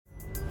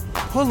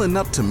Pulling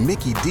up to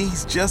Mickey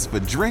D's just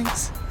for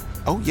drinks?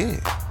 Oh yeah,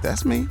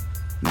 that's me.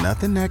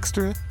 Nothing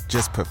extra,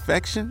 just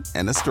perfection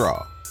and a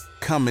straw.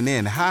 Coming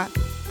in hot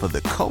for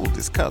the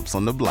coldest cups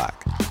on the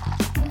block.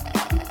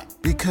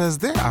 Because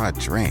there are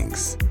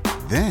drinks.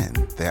 Then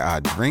there are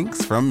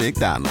drinks from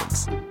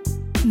McDonald's.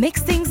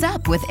 Mix things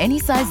up with any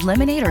size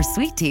lemonade or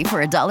sweet tea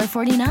for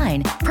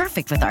 $1.49.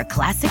 Perfect with our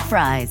classic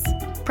fries.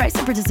 Price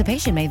and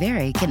participation may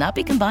vary. Cannot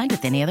be combined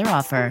with any other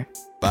offer.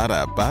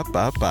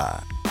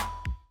 Ba-da-ba-ba-ba.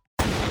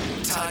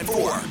 Time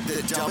for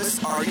the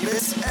dumbest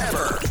arguments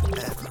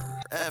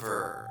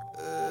ever.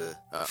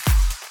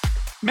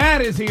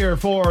 Matt is here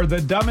for the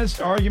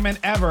dumbest argument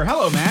ever.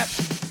 Hello, Matt.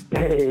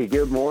 Hey,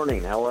 good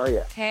morning. How are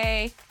you?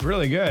 Hey.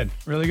 Really good.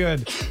 Really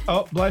good.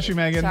 Oh, bless you,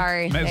 Megan.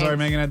 Sorry. Sorry,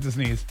 Megan had to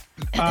sneeze.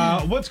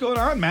 What's going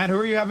on, Matt? Who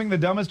are you having the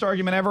dumbest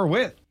argument ever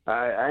with?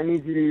 I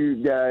need you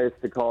guys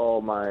to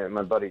call my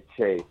buddy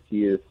Chase.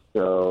 He is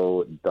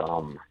so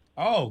dumb.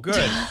 Oh,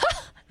 good.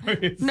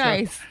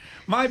 Nice.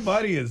 My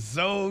buddy is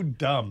so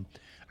dumb.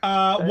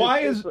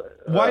 Why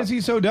is he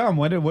so dumb?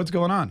 What's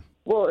going on?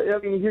 Well, I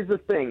mean, here's the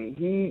thing.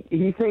 He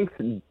thinks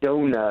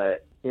donut,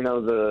 you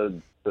know,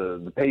 the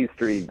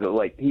pastry,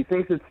 he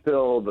thinks it's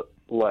spelled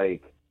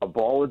like a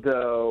ball of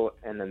dough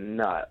and a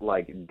nut,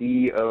 like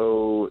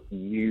Dough,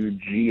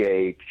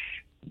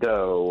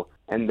 dough,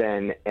 and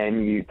then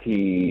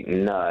Nut,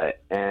 nut.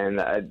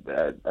 And I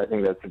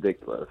think that's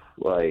ridiculous.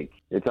 Like,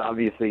 it's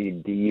obviously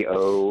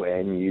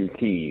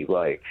Donut,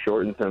 like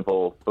short and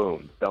simple,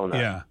 boom, donut.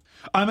 Yeah.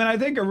 I mean, I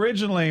think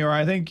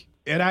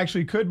it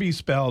actually could be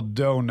spelled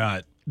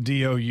donut,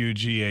 Dough.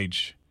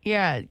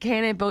 Yeah,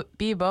 can it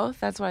be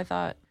both? That's what I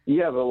thought.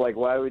 Yeah, but like,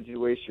 why would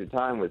you waste your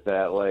time with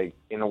that? Like,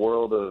 in a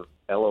world of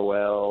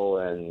LOL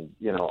and,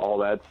 you know, all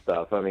that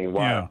stuff. I mean,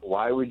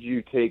 why would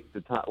you take the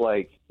time?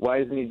 Like,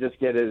 why doesn't he just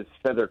get his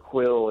feather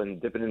quill and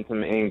dip it in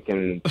some ink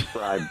and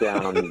scribe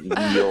down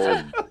the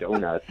old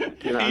donuts?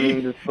 You know, I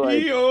mean, just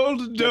like the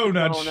old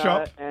donut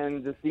shop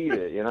and just eat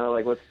it. You know,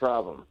 like, what's the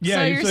problem? Yeah,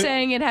 so you're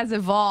saying it has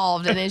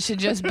evolved and it should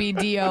just be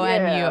DONU.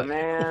 Yeah,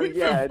 man.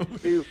 Yeah, it's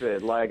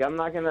stupid. Like, I don't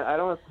have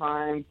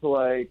time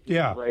to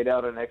write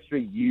out an extra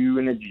U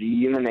and a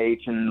G and an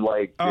H and is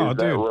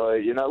that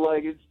right? You know,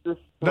 like, it's just.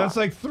 That's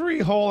like 3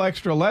 whole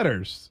extra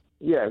letters.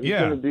 Yeah, who's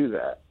going to do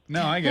that?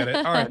 No, I get it.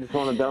 All right. I just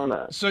want a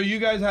donut. So you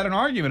guys had an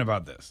argument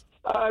about this?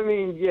 I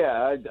mean,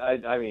 yeah. I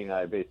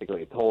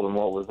basically told him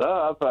what was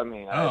up. I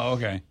mean,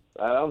 okay.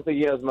 I don't think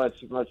he has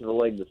much of a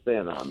leg to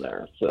stand on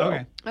there.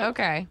 So.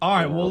 Okay. All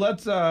right. Well,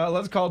 let's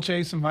call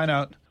Chase and find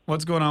out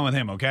what's going on with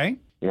him. Okay.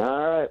 All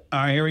right. All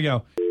right. Here we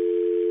go.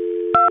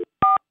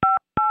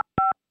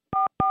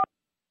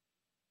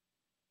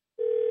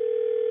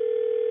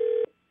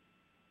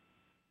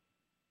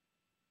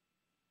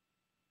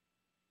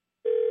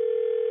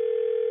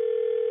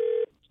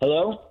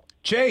 Hello?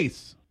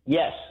 Chase.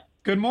 Yes.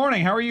 Good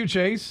morning. How are you,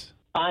 Chase?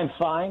 I'm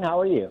fine.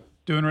 How are you?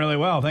 Doing really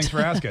well. Thanks for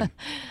asking.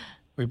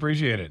 We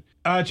appreciate it.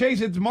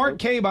 Chase, it's Mark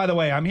K, by the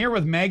way. I'm here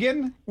with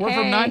Megan. We're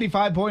from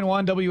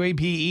 95.1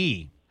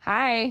 WAPE.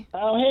 Hi.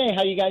 Oh, hey.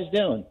 How you guys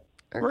doing?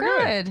 We're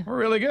good. We're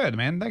really good,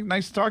 man.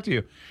 Nice to talk to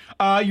you.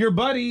 Your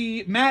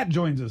buddy Matt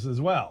joins us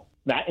as well.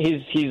 Matt,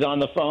 he's on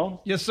the phone?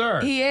 Yes,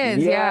 sir. He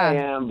is, yeah. I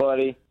am,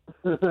 buddy.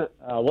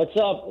 What's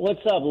up?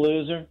 What's up,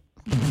 loser?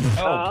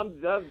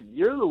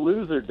 You're the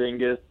loser,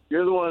 dingus.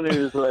 You're the one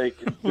who's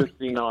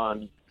insisting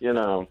on,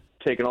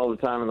 taking all the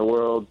time in the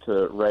world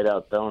to write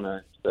out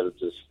donut instead of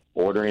just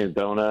ordering a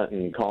donut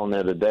and calling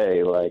it a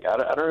day. Like, I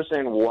don't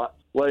understand what,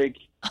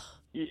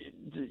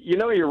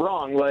 you're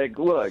wrong. Like,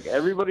 look,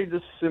 everybody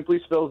just simply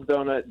spells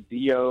donut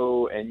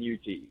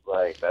DONUT.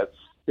 Like, that's,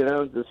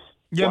 why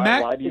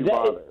do you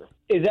bother?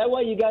 Is that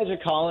why you guys are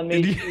calling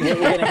me? We're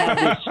going to have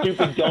this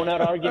stupid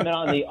donut argument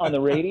on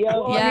the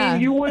radio? Well, I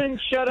mean, you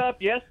wouldn't shut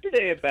up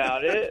yesterday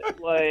about it.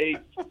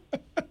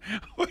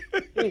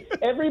 See,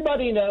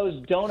 everybody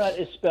knows donut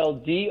is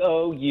spelled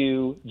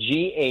DOUGHNUT.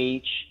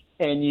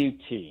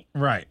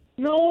 Right.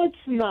 No,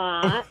 it's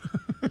not.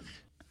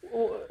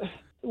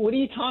 What are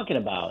you talking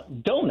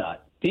about? Donut.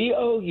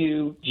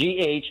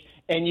 DOUGHNUT.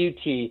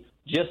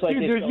 Just like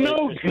there's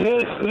no in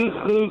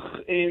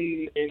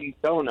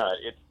donut.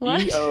 It's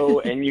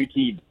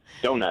DONUT,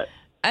 donut.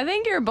 I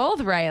think you're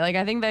both right. Like,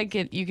 I think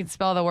that you could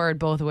spell the word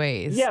both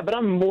ways. Yeah, but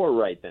I'm more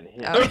right than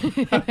him. No.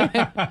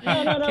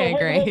 Okay,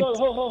 great.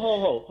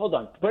 Hold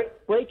on.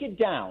 Break it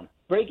down.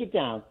 Break it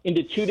down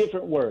into 2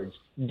 different words.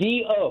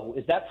 D-O,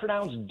 is that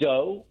pronounced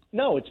dough?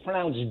 No, it's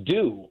pronounced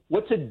do.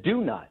 What's a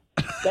do-nut?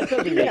 That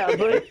doesn't make sense.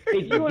 But it's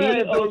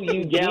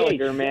D-O-U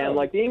Gallagher, man.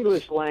 Like, the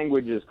English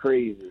language is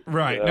crazy.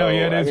 Right. So, No,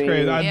 yeah, it is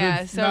crazy.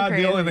 It's not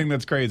crazy. the only thing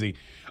that's crazy.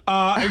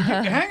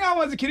 Hang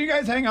on can you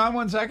guys hang on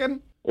 1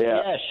 second?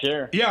 Yeah,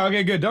 sure. Yeah,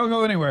 okay, good. Don't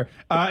go anywhere.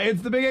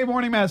 It's the Big A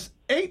Morning Mess,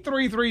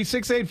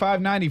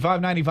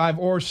 833-685-9595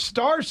 or **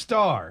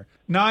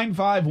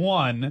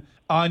 951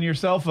 on your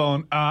cell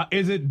phone.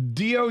 Is it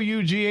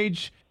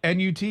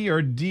DOUGHNUT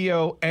or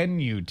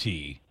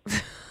DONUT?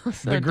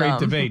 The great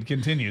debate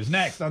continues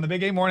next on the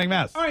Big A Morning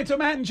Mess. All right, so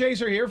Matt and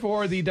Chase are here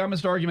for the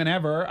dumbest argument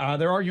ever.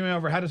 They're arguing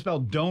over how to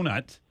spell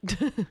donut.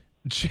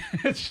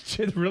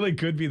 It really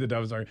could be the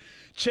dumbest argument.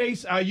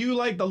 Chase, you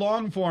like the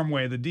long form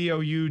way, the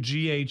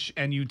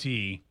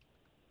DOUGHNUT.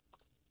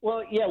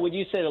 Well, yeah, when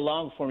you say the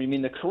long form, you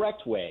mean the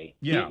correct way.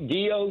 Yeah.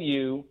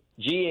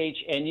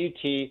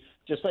 DOUGHNUT,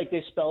 just like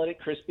they spell it at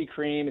Krispy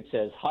Kreme. It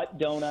says hot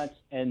donuts,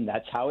 and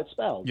that's how it's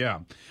spelled. Yeah.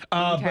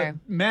 Okay.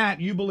 But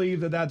Matt, you believe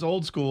that that's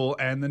old school,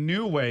 and the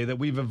new way that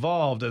we've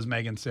evolved, as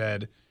Megan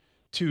said,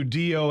 to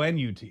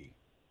DONUT.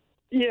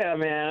 Yeah,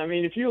 man. I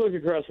mean, if you look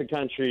across the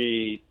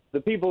country, the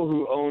people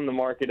who own the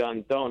market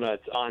on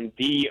donuts on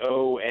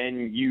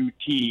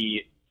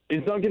DONUT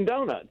is Dunkin'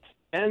 Donuts.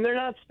 And they're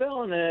not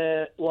spelling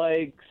it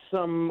like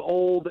some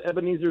old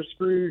Ebenezer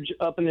Scrooge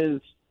up in his,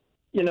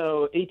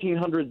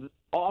 1800s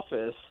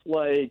office,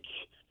 like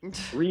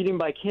reading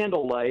by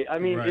candlelight. I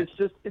mean, Right.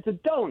 it's a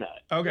donut.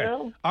 Okay. You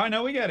know? I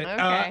know we get it.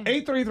 Okay.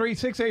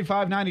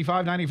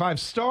 833-685-9595,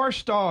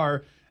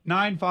 star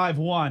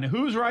 951.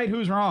 Who's right,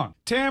 who's wrong?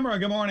 Tamara,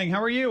 good morning.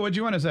 How are you? What'd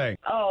you want to say?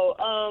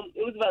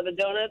 It was about the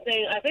donut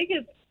thing. I think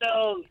it's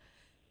spelled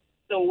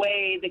the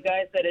way the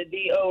guy said it,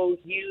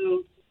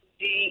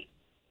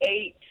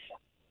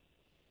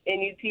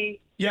 DOUGHNUT.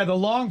 Yeah, the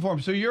long form.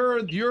 So you're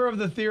of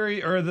the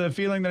theory or the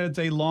feeling that it's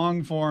a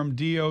long form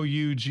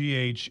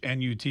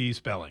DOUGHNUT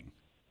spelling.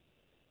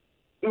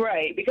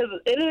 Right, because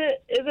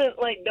isn't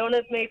like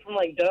donuts made from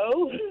like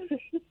dough?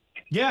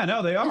 Yeah,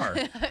 no, they are.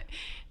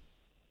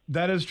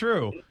 That is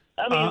true.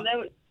 I mean,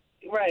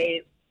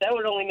 that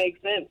would only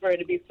make sense for it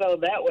to be spelled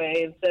that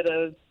way instead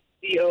of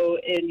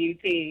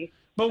DONUT.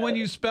 But when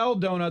you spell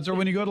donuts, or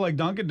when you go to like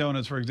Dunkin'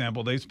 Donuts, for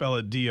example, they spell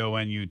it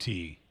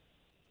DONUT.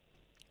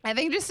 I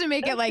think just to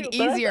make it like That's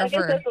true, but easier I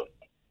guess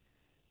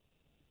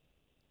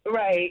for.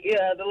 Right,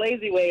 yeah, the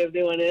lazy way of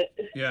doing it.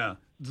 Yeah.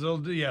 So,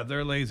 yeah,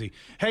 they're lazy.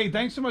 Hey,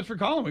 thanks so much for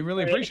calling. We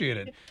really Right. appreciate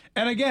it.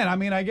 And again, I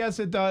mean, I guess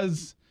it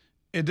does.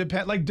 It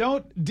depends. Like,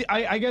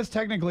 I guess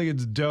technically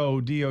it's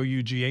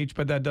DOUGH,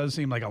 but that does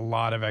seem like a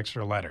lot of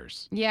extra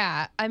letters.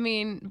 Yeah, I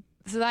mean,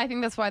 so I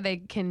think that's why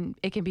it can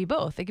be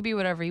both. It could be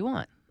whatever you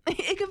want.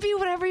 It could be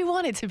whatever you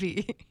want it to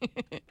be.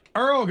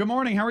 Earl, good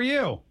morning. How are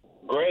you?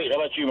 Great. How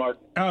about you, Mark?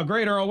 Oh,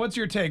 great, Earl. What's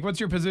your take? What's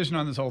your position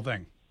on this whole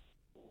thing?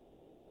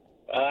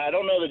 I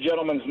don't know the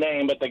gentleman's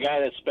name, but the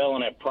guy that's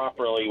spelling it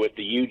properly with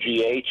the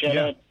UGH in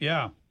it,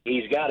 Yeah.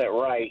 he's got it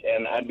right.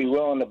 And I'd be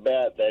willing to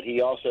bet that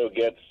he also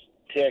gets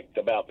ticked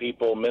about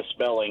people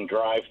misspelling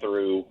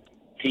drive-through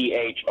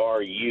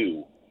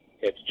THRU.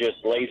 It's just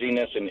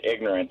laziness and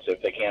ignorance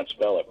if they can't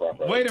spell it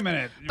properly. Wait a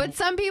minute. But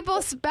some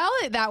people spell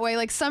it that way,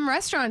 like some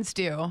restaurants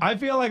do. I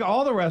feel like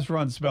all the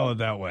restaurants spell it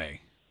that way.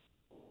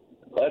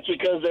 That's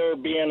because they're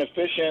being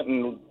efficient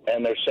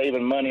and they're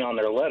saving money on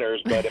their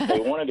letters. But if they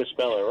wanted to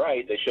spell it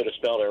right, they should have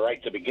spelled it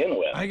right to begin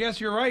with. I guess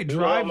you're right. They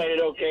all made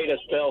it okay to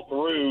spell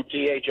through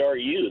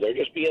THRU. They're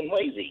just being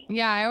lazy.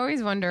 Yeah, I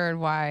always wondered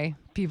why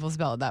people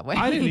spell it that way.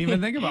 I didn't even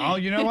think about. Oh,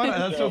 you know what?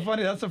 That's so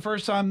funny. That's the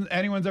first time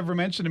anyone's ever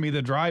mentioned to me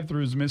that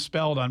drive-throughs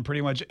misspelled on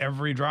pretty much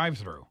every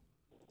drive-through.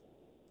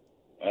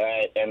 All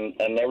right, and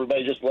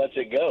everybody just lets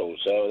it go.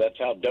 So that's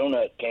how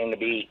donut came to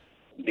be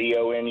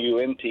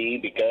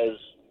DONUNT, because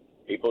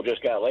people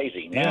just got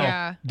lazy. Now,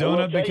 Yeah.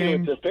 Donut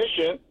became it's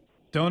efficient.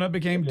 Donut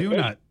became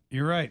Doughnut.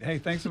 You're right. Hey,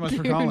 thanks so much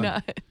for calling.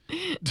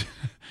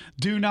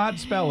 Do not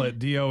spell it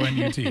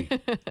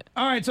DONUT.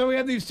 All right, so we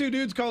had these two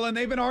dudes call in.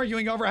 They've been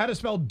arguing over how to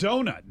spell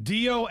donut,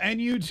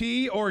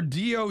 DONUT or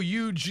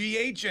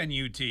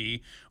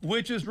DOUGHNUT,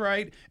 which is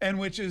right and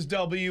which is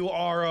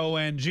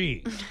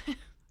WRONG.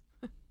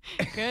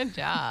 Good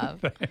job.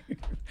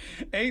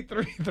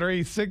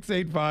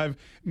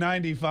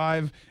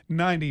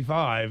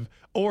 833-685-9595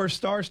 or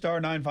star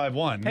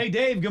 951. Hey,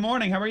 Dave, good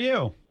morning. How are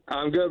you?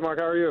 I'm good, Mark.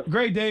 How are you?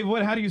 Great, Dave.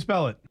 How do you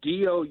spell it?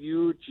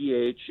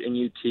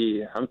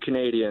 DOUGHNUT. I'm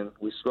Canadian.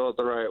 We spell it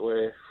the right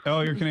way.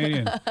 Oh, you're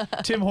Canadian.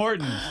 Tim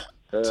Hortons.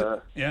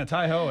 Yeah,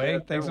 Ty-ho, eh?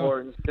 Thanks.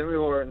 Timmy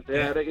Hortons.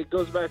 Yeah, it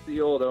goes back to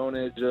the old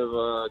ownage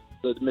of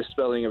the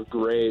misspelling of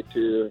gray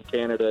to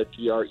Canada,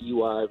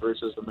 GREY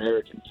versus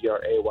American,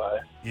 GRAY.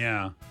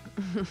 Yeah.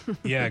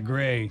 Yeah,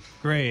 gray,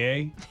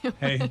 eh?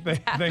 Hey,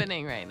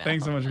 happening right now.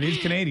 Thanks so much. He's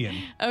Canadian.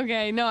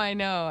 Okay, no, I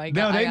know.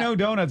 They know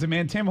donuts, and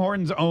man, Tim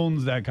Hortons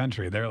owns that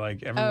country. They're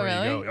like everywhere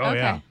really? you go. Oh, okay,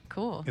 yeah.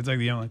 Cool. It's like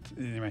the only.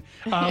 Anyway,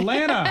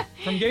 Lana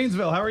from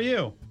Gainesville. How are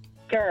you?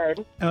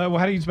 Good.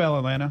 How do you spell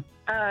it, Lana?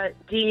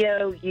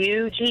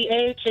 DOUGHNUT.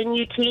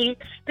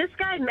 This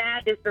guy,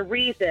 Matt, is the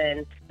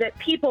reason that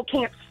people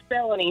can't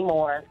spell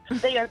anymore.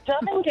 They are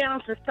dumbing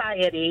down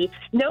society.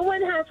 No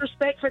one has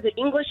respect for the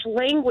English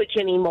language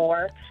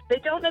anymore. They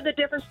don't know the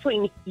difference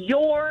between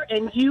your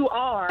and you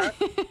are.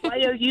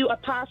 YOU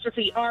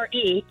apostrophe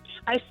RE.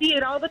 I see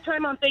it all the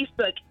time on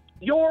Facebook.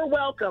 You're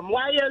welcome.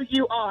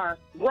 YOUR.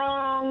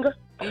 Wrong.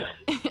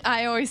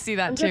 I always see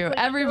that I'm just too. like,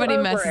 Everybody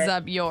go over messes it.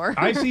 up your.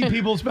 I see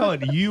people spell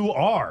it you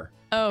are.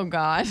 Oh,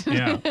 God.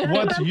 Yeah. That's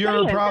What's what I'm your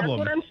saying. problem?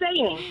 That's what I'm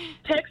saying.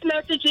 Text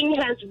messaging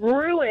has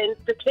ruined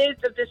the kids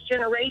of this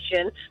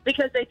generation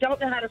because they don't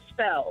know how to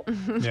spell.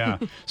 Yeah.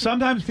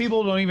 Sometimes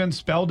people don't even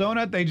spell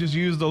donut. They just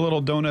use the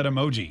little donut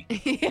emoji.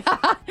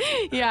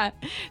 Yeah.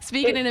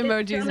 Speaking in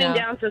emojis It's now. dumbing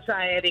down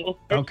society.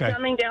 It's Okay.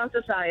 dumbing down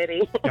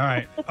society. All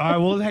right.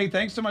 Well, hey,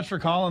 thanks so much for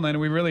calling, Lynn.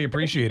 We really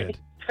appreciate it.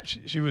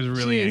 She was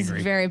really She is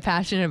angry. very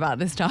passionate about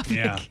this topic.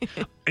 Yeah.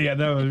 Yeah,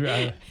 that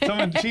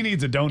was she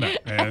needs a donut,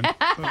 man,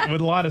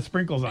 with a lot of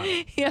sprinkles on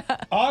it. Yeah.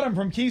 Autumn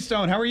from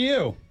Keystone, how are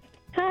you?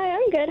 Hi,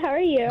 I'm good. How are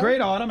you?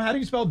 Great, Autumn. How do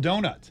you spell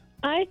donut?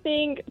 I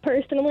think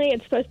personally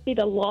it's supposed to be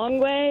the long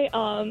way.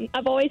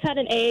 I've always had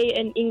an A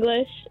in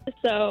English,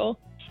 so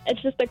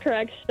it's just the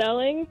correct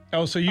spelling.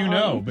 Oh, so you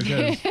know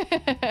because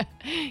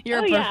You're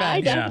Oh perfect. yeah,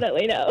 I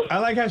definitely know. I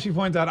like how she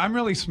points out I'm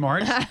really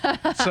smart.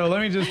 So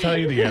let me just tell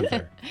you the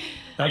answer.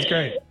 That's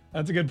great.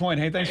 That's a good point.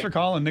 Hey, thanks for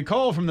calling.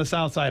 Nicole from the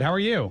South Side, how are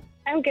you?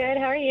 I'm good.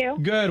 How are you?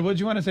 Good. What do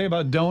you want to say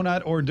about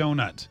donut or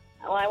donut?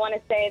 Well, I want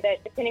to say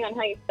that depending on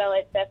how you spell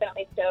it,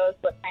 definitely shows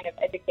what kind of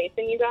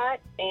education you got.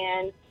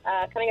 And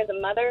coming as a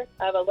mother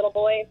of a little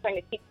boy, trying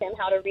to teach him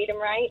how to read and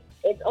write,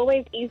 it's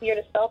always easier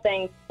to spell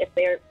things if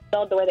they're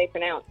spelled the way they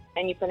pronounce.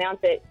 And you pronounce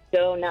it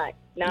donut,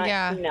 not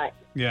nut.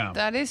 Yeah.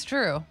 That is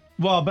true.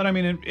 Well, but I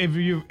mean, if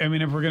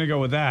we're gonna go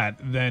with that,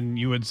 then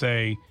you would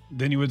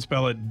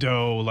spell it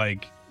dough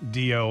like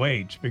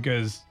DOH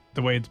because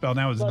the way it's spelled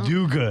now is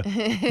Doughnut.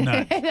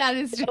 That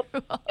is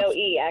true.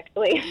 O-E,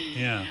 actually.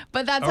 Yeah.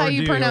 But that's Or how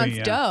you DOE, pronounce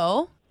yeah.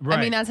 dough. Right.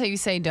 I mean, that's how you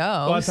say dough.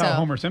 Well, that's so. how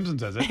Homer Simpson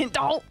says it.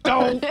 Dough.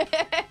 Dough.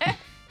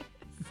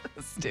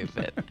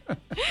 Stupid.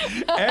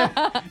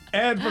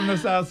 Ed from the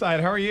South Side,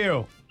 how are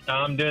you?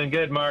 I'm doing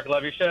good, Mark.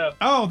 Love your show.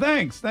 Oh,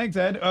 thanks,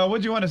 Ed.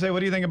 What do you want to say? What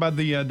do you think about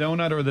the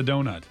donut or the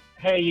donut?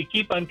 Hey, you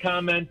keep on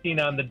commenting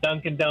on the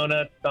Dunkin'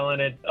 Donuts, spelling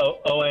it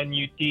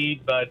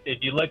O-N-U-T, but if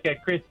you look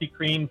at Krispy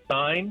Kreme's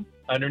sign,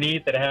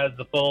 underneath it has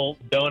the full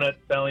donut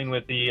spelling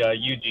with the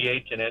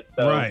U-G-H in it.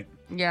 So Right.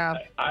 Yeah.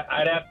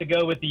 I'd have to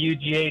go with the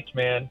U-G-H,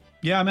 man.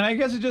 Yeah, I mean, I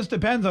guess it just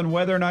depends on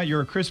whether or not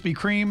you're a Krispy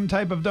Kreme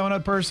type of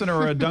donut person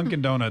or a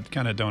Dunkin' Donut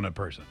kind of donut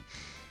person.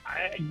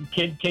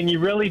 Can you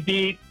really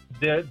beat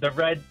the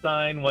red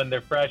sign when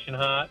they're fresh and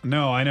hot?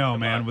 No, I know,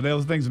 man.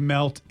 Those things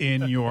melt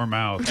in your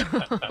mouth.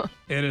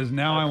 It is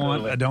now I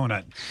want a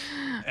donut.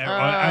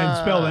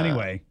 I spelled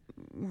anyway.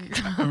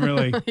 I'm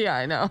really. Yeah,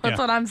 I know. That's Yeah.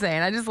 what I'm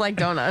saying. I just like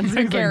donuts. Who It's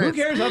like, cares? who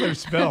cares how they're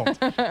spelled?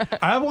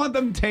 I want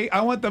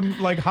them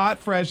like hot,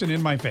 fresh, and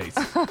in my face.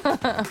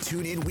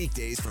 Tune in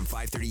weekdays from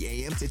 5:30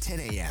 a.m. to 10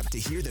 a.m. to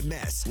hear the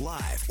mess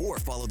live or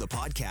follow the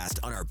podcast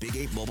on our Big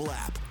 8 mobile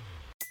app.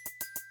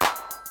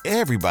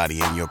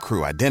 Everybody in your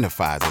crew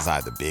identifies as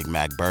either Big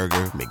Mac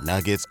Burger,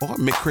 McNuggets, or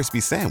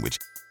McCrispy Sandwich.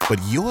 But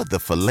you're the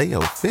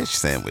Filet-O-Fish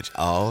Sandwich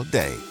all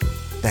day.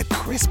 That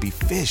crispy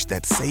fish,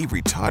 that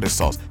savory tartar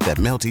sauce, that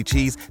melty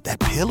cheese, that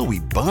pillowy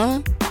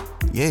bun.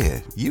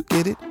 Yeah, you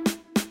get it.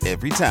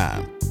 Every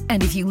time.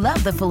 And if you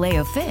love the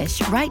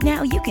Filet-O-Fish, right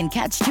now you can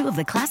catch two of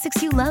the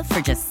classics you love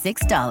for just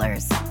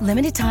 $6.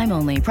 Limited time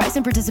only. Price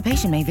and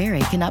participation may vary.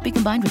 Cannot be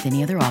combined with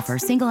any other offer.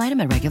 Single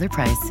item at regular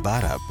price.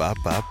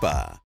 Ba-da-ba-ba-ba.